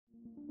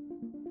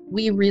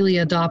we really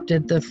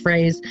adopted the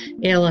phrase,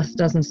 ALS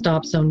doesn't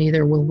stop, so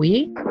neither will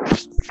we.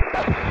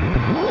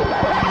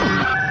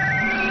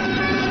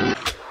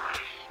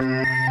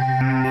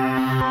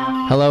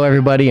 Hello,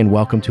 everybody, and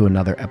welcome to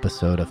another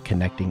episode of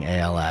Connecting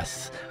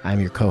ALS.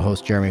 I'm your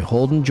co-host, Jeremy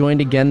Holden,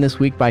 joined again this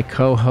week by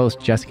co-host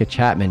Jessica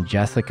Chapman.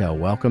 Jessica,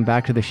 welcome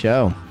back to the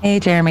show.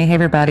 Hey, Jeremy. Hey,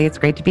 everybody. It's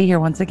great to be here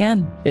once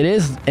again. It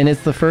is, and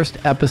it's the first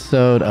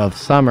episode of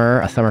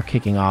summer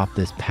kicking off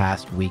this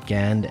past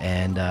weekend.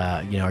 And,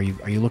 are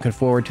you looking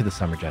forward to the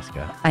summer,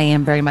 Jessica? I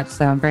am very much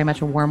so. I'm very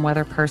much a warm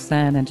weather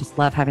person and just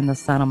love having the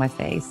sun on my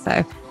face.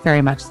 So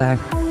very much so.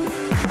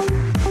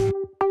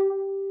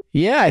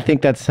 Yeah, I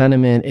think that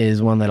sentiment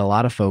is one that a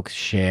lot of folks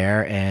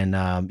share. And,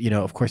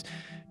 of course,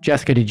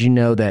 Jessica, did you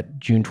know that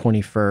June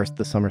 21st,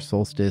 the summer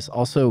solstice,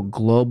 also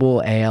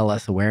Global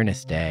ALS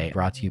Awareness Day,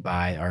 brought to you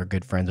by our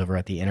good friends over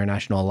at the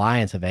International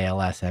Alliance of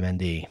ALS,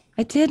 MND?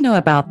 I did know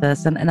about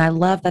this, and I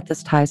love that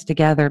this ties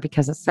together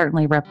because it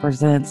certainly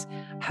represents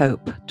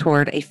hope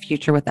toward a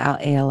future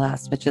without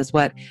ALS, which is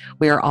what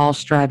we are all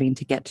striving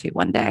to get to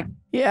one day.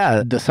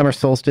 Yeah, the summer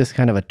solstice,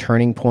 kind of a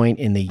turning point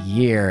in the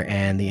year,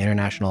 and the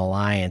International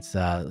Alliance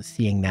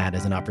seeing that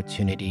as an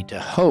opportunity to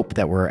hope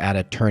that we're at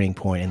a turning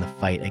point in the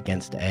fight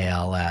against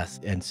ALS.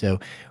 And so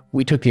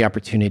we took the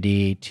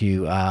opportunity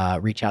to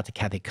reach out to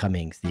Cathy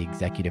Cummings, the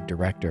executive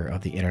director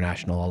of the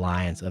International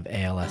Alliance of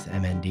ALS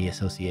MND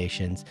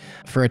Associations,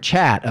 for a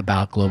chat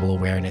about Global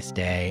Awareness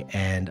Day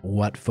and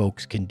what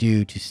folks can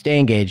do to stay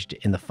engaged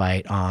in the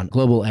fight on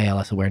Global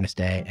ALS Awareness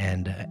Day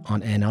and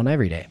on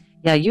every day.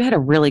 Yeah, you had a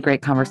really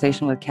great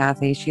conversation with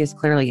Cathy. She is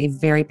clearly a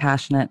very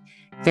passionate,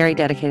 very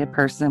dedicated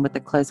person with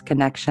a close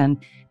connection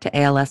to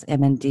ALS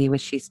MND,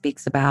 which she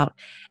speaks about.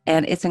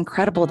 And it's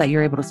incredible that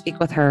you're able to speak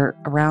with her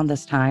around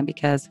this time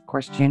because, of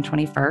course, June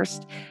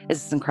 21st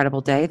is this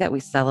incredible day that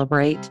we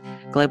celebrate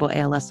Global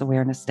ALS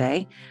Awareness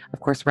Day. Of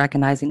course,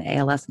 recognizing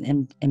ALS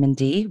and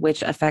MND,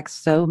 which affects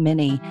so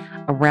many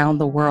around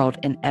the world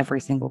in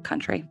every single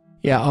country.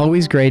 Yeah,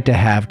 always great to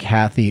have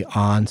Cathy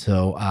on.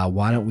 So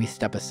why don't we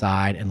step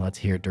aside and let's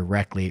hear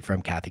directly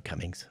from Cathy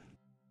Cummings.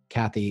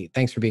 Cathy,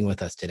 thanks for being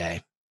with us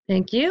today.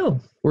 Thank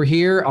you. We're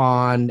here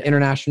on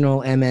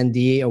International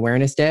MND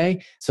Awareness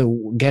Day, so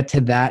we'll get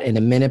to that in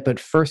a minute. But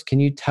first,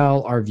 can you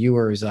tell our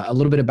viewers a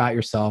little bit about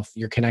yourself,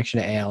 your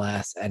connection to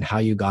ALS, and how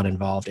you got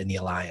involved in the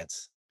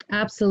Alliance?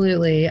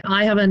 Absolutely.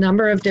 I have a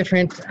number of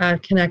different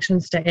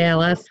connections to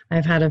ALS.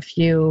 I've had a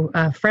few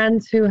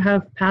friends who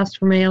have passed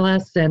from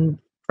ALS and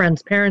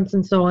friends' parents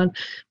and so on.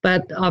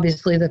 But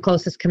obviously the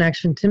closest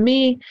connection to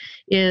me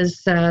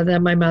is that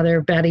my mother,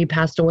 Betty,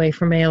 passed away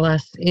from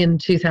ALS in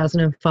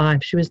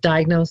 2005. She was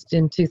diagnosed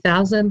in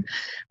 2000.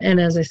 And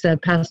as I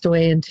said, passed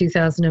away in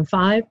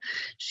 2005.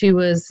 She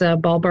was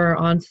bulbar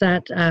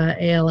onset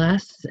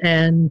ALS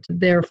and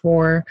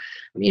therefore,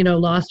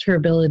 lost her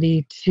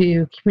ability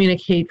to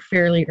communicate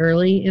fairly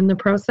early in the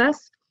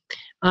process.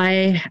 I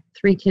have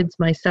 3 kids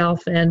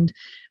myself, and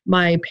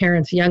my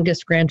parents'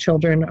 youngest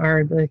grandchildren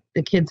are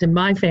the kids in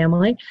my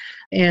family.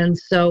 And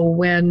so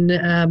when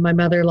my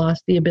mother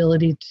lost the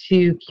ability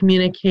to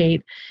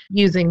communicate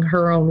using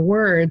her own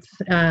words,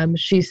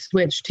 she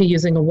switched to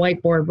using a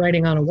whiteboard,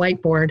 writing on a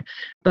whiteboard.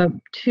 But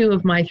 2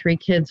 of my 3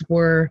 kids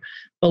were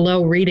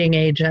below reading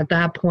age at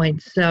that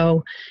point.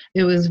 So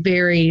it was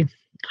very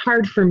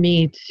hard for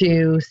me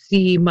to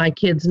see my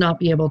kids not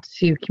be able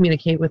to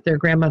communicate with their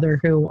grandmother,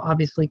 who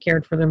obviously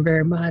cared for them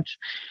very much.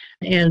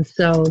 And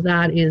so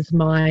that is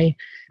my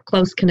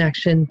close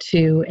connection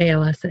to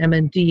ALS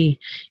MND.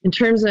 In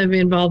terms of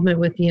involvement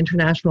with the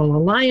International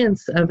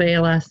Alliance of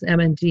ALS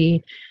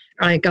MND,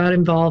 I got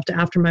involved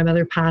after my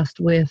mother passed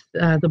with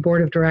the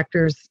board of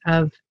directors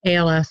of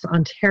ALS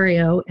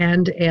Ontario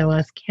and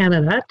ALS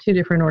Canada, 2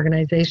 different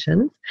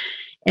organizations.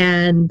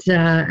 And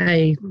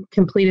I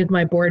completed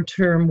my board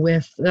term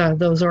with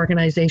those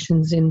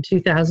organizations in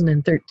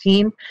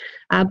 2013,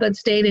 but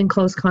stayed in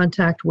close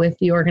contact with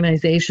the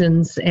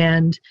organizations.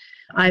 And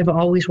I've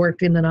always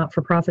worked in the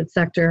not-for-profit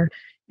sector.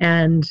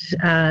 And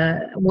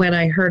when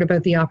I heard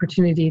about the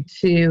opportunity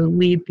to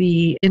lead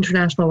the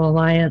International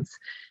Alliance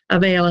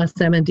of ALS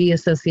MND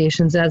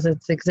Associations as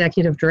its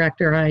executive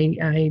director,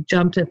 I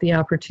jumped at the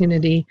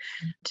opportunity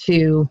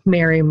to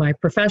marry my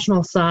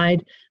professional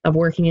side of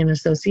working in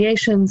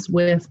associations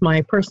with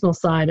my personal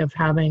side of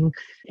having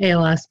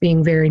ALS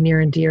being very near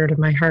and dear to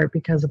my heart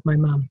because of my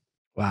mom.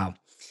 Wow.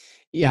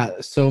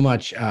 Yeah, so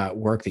much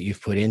work that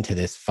you've put into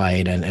this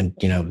fight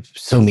and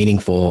so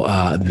meaningful,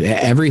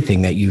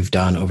 everything that you've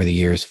done over the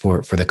years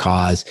for the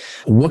cause.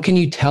 What can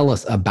you tell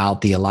us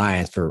about the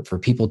Alliance for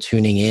people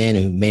tuning in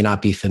who may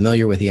not be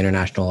familiar with the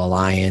International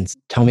Alliance?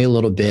 Tell me a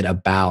little bit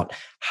about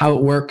how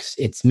it works,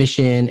 its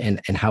mission,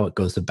 and how it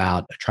goes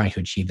about trying to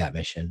achieve that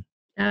mission.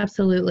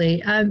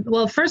 Absolutely.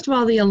 Well, first of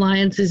all, the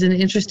Alliance is an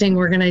interesting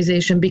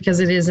organization because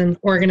it is an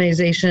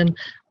organization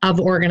of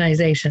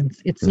organizations.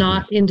 It's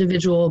not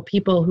individual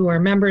people who are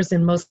members.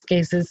 In most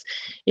cases,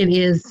 it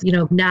is,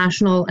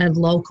 national and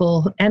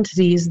local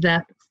entities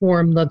that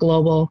form the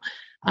Global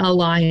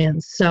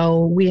Alliance.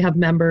 So we have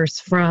members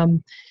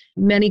from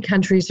many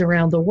countries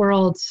around the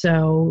world.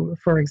 So,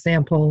 for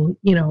example,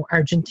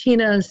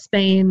 Argentina,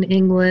 Spain,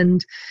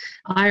 England,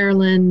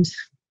 Ireland,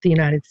 the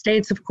United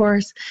States, of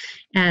course,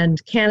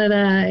 and Canada.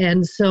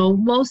 And so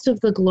most of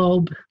the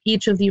globe,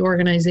 each of the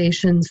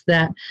organizations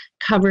that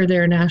cover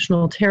their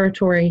national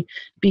territory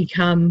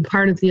become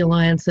part of the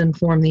alliance and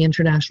form the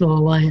International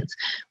Alliance.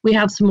 We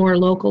have some more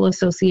local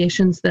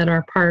associations that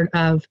are part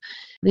of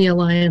the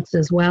alliance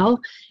as well.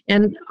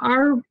 And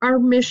our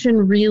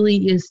mission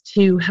really is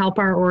to help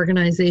our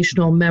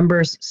organizational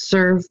members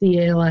serve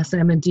the ALS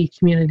MND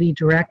community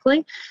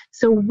directly.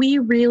 So we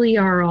really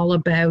are all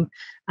about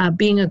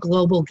being a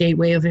global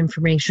gateway of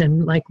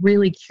information, like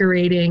really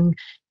curating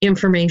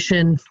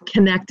information,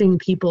 connecting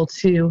people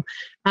to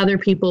other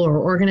people or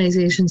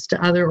organizations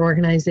to other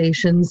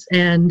organizations,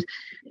 and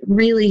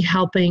really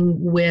helping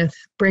with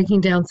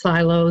breaking down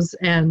silos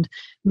and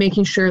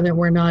making sure that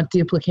we're not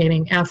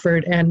duplicating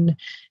effort. And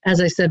as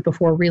I said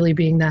before, really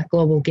being that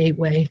global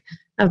gateway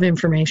of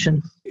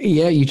information.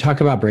 Yeah, you talk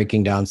about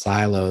breaking down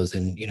silos,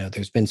 and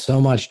there's been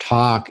so much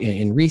talk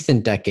in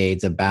recent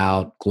decades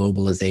about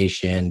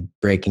globalization,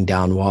 breaking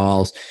down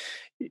walls.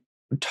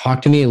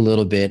 Talk to me a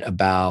little bit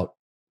about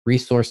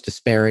resource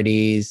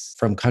disparities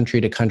from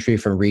country to country,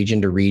 from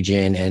region to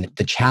region, and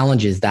the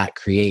challenges that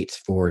creates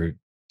for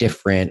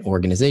different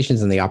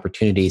organizations and the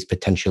opportunities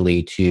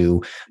potentially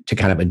to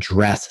kind of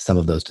address some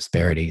of those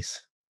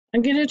disparities.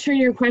 I'm going to turn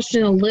your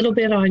question a little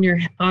bit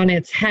on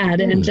its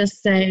head and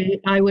just say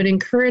I would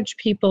encourage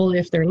people,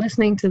 if they're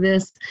listening to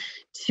this,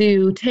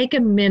 to take a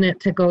minute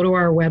to go to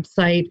our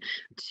website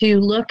to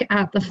look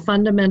at the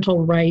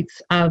fundamental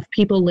rights of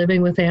people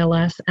living with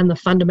ALS and the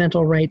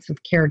fundamental rights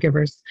of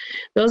caregivers.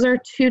 Those are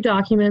two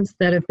documents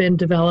that have been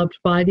developed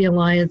by the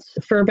Alliance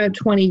for about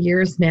 20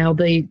 years now,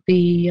 the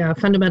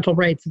fundamental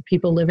rights of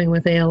people living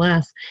with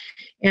ALS.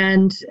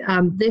 And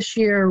this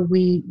year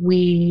we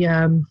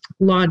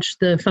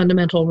launched the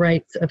fundamental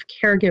rights of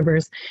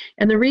caregivers.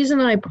 And the reason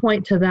I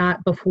point to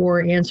that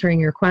before answering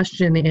your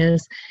question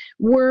is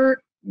we're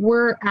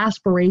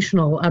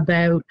aspirational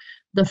about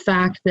the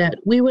fact that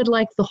we would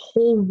like the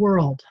whole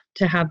world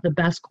to have the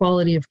best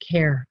quality of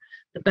care,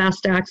 the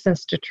best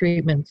access to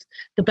treatments,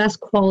 the best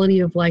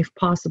quality of life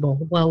possible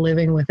while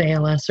living with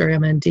ALS or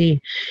MND.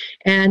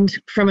 And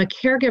from a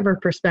caregiver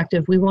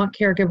perspective, we want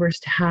caregivers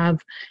to have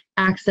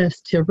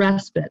access to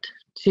respite,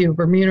 to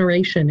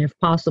remuneration if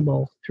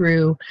possible,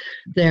 through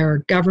their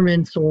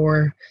governments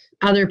or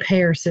other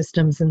payer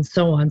systems and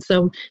so on.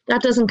 So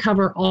that doesn't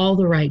cover all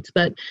the rights,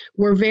 but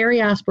we're very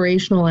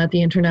aspirational at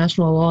the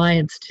International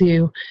Alliance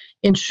to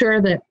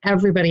ensure that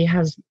everybody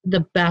has the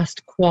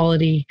best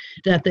quality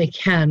that they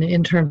can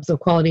in terms of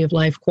quality of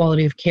life,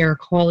 quality of care,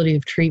 quality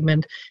of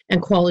treatment,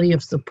 and quality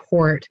of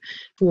support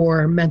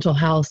for mental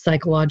health,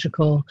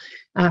 psychological,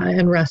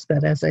 and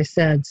respite, as I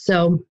said.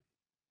 So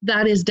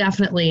that is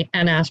definitely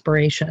an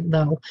aspiration,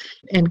 though.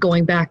 And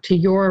going back to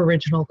your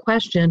original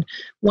question,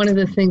 one of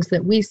the things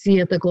that we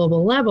see at the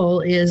global level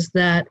is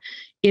that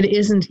it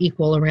isn't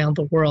equal around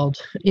the world.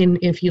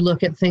 If you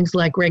look at things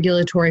like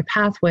regulatory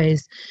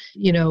pathways,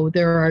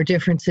 there are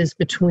differences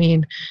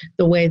between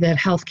the way that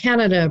Health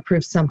Canada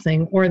approves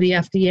something, or the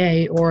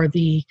FDA, or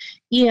the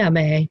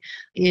EMA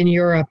in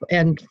Europe,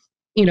 and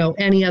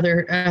any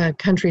other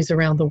countries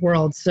around the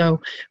world. So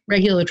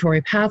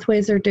regulatory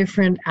pathways are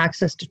different,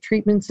 access to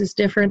treatments is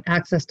different,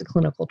 access to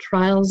clinical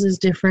trials is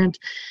different.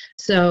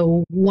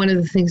 So one of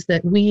the things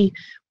that we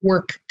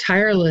work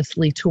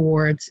tirelessly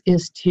towards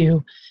is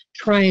to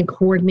try and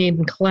coordinate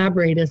and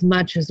collaborate as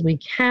much as we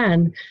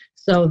can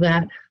so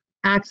that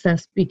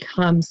access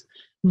becomes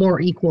more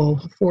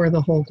equal for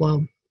the whole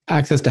globe.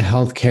 Access to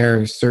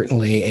healthcare is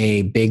certainly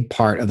a big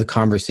part of the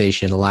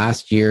conversation.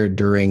 Last year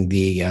during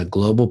the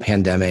global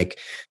pandemic,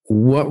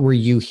 what were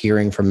you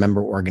hearing from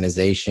member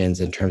organizations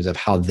in terms of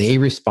how they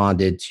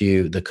responded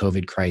to the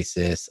COVID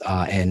crisis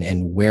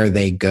and where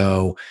they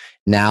go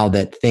now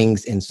that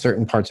things in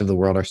certain parts of the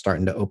world are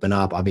starting to open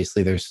up?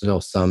 Obviously, there's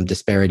still some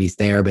disparities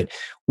there, but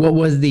what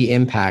was the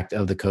impact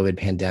of the COVID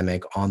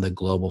pandemic on the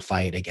global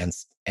fight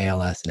against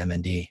ALS and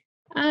MND?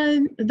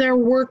 There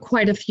were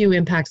quite a few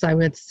impacts, I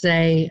would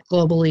say,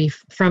 globally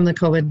from the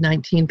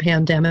COVID-19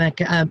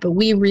 pandemic, but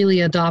we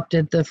really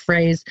adopted the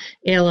phrase,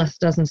 ALS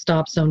doesn't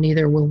stop, so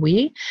neither will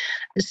we.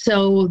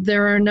 So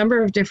there are a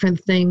number of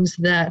different things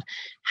that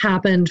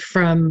happened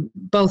from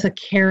both a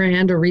care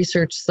and a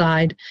research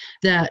side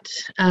that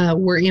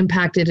were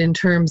impacted in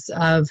terms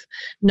of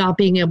not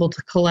being able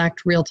to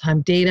collect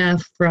real-time data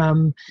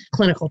from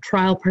clinical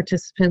trial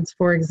participants,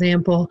 for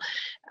example.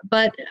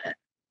 But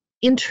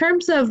in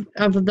terms of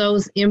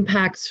those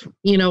impacts,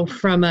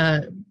 from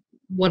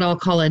what I'll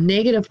call a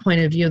negative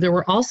point of view, there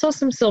were also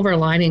some silver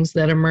linings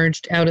that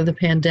emerged out of the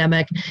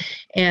pandemic.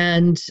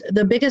 And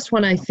the biggest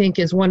one, I think,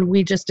 is one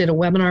we just did a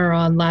webinar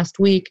on last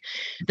week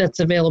that's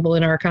available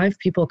in archive.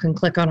 People can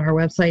click on our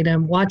website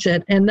and watch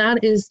it. And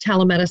that is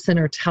telemedicine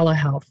or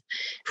telehealth.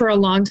 For a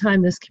long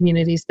time, this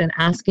community's been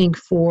asking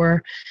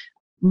for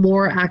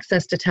more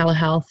access to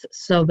telehealth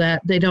so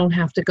that they don't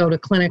have to go to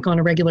clinic on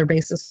a regular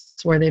basis,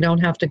 where they don't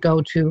have to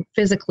go to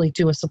physically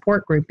to a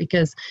support group,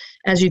 because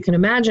as you can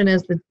imagine,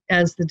 as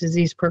the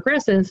disease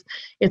progresses,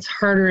 it's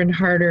harder and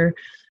harder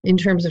in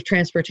terms of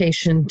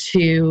transportation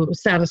to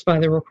satisfy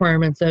the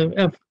requirements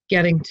of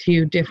getting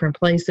to different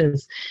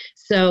places.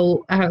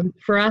 So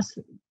for us,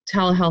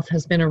 telehealth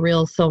has been a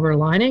real silver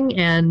lining,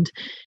 and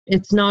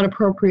it's not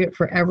appropriate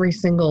for every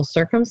single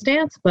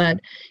circumstance, but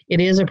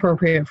it is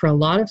appropriate for a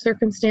lot of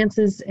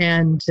circumstances.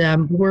 And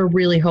we're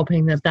really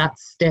hoping that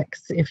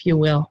sticks, if you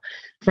will,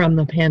 from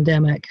the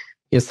pandemic.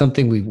 It's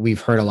something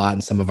we've heard a lot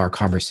in some of our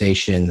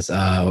conversations,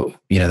 that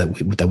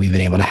we've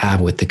been able to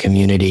have with the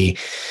community.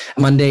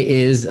 Monday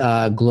is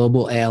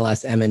Global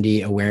ALS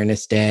MND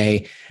Awareness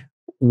Day.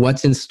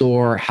 What's in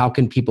store? How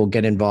can people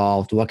get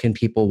involved? What can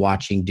people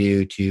watching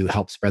do to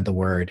help spread the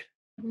word?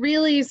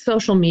 Really,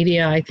 social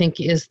media, I think,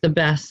 is the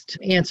best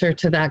answer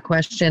to that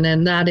question.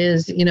 And that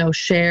is,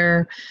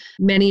 share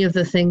many of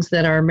the things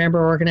that our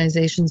member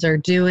organizations are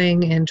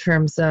doing in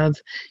terms of,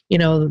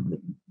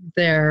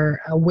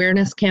 their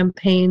awareness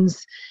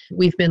campaigns.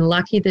 We've been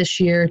lucky this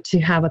year to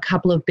have a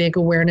couple of big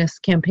awareness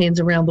campaigns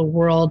around the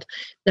world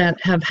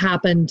that have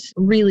happened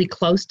really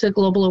close to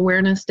Global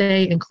Awareness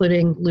Day,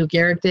 including Lou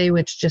Gehrig Day,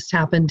 which just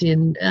happened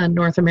in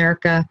North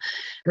America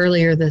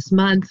earlier this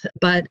month.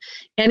 But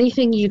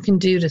anything you can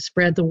do to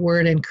spread the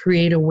word and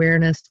create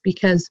awareness,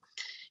 because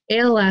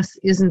ALS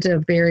isn't a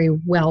very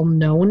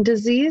well-known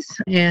disease,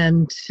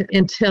 and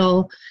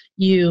until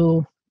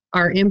you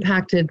are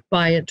impacted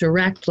by it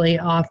directly,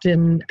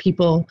 often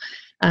people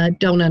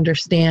don't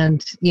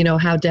understand,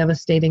 how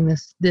devastating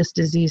this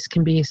disease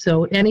can be.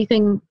 So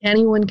anything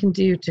anyone can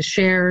do to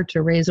share,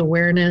 to raise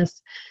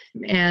awareness,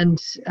 and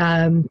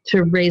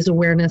to raise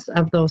awareness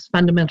of those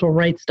fundamental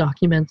rights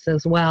documents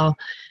as well,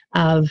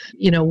 of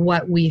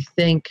what we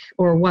think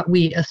or what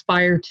we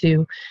aspire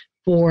to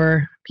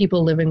for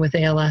people living with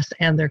ALS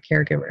and their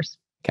caregivers.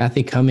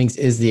 Cathy Cummings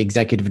is the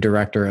executive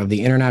director of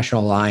the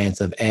International Alliance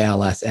of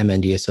ALS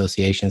MND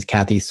Associations.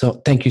 Cathy, so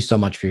thank you so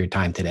much for your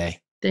time today.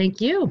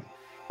 Thank you.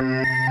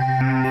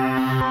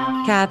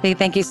 Cathy,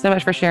 thank you so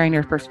much for sharing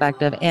your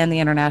perspective and the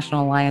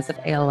International Alliance of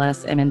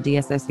ALS MND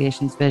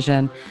Association's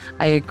vision.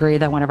 I agree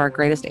that one of our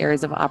greatest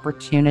areas of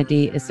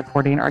opportunity is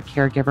supporting our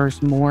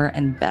caregivers more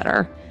and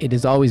better. It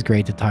is always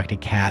great to talk to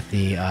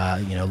Cathy.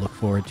 Look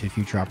forward to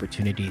future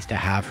opportunities to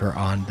have her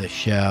on the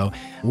show.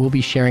 We'll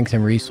be sharing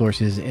some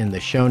resources in the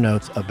show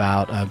notes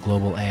about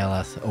Global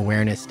ALS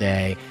Awareness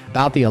Day,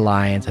 about the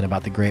Alliance, and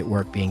about the great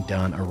work being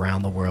done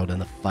around the world in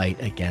the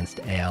fight against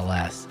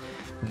ALS.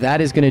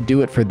 That is going to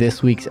do it for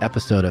this week's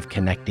episode of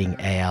Connecting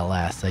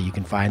ALS. You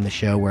can find the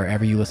show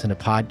wherever you listen to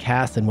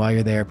podcasts. And while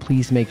you're there,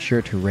 please make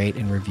sure to rate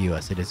and review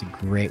us. It is a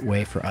great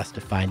way for us to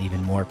find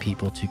even more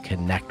people to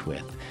connect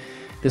with.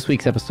 This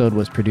week's episode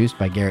was produced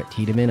by Garrett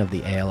Tiedemann of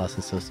the ALS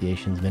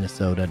Association's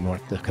Minnesota,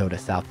 North Dakota,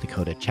 South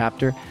Dakota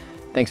chapter.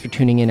 Thanks for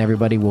tuning in,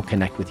 everybody. We'll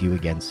connect with you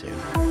again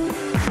soon.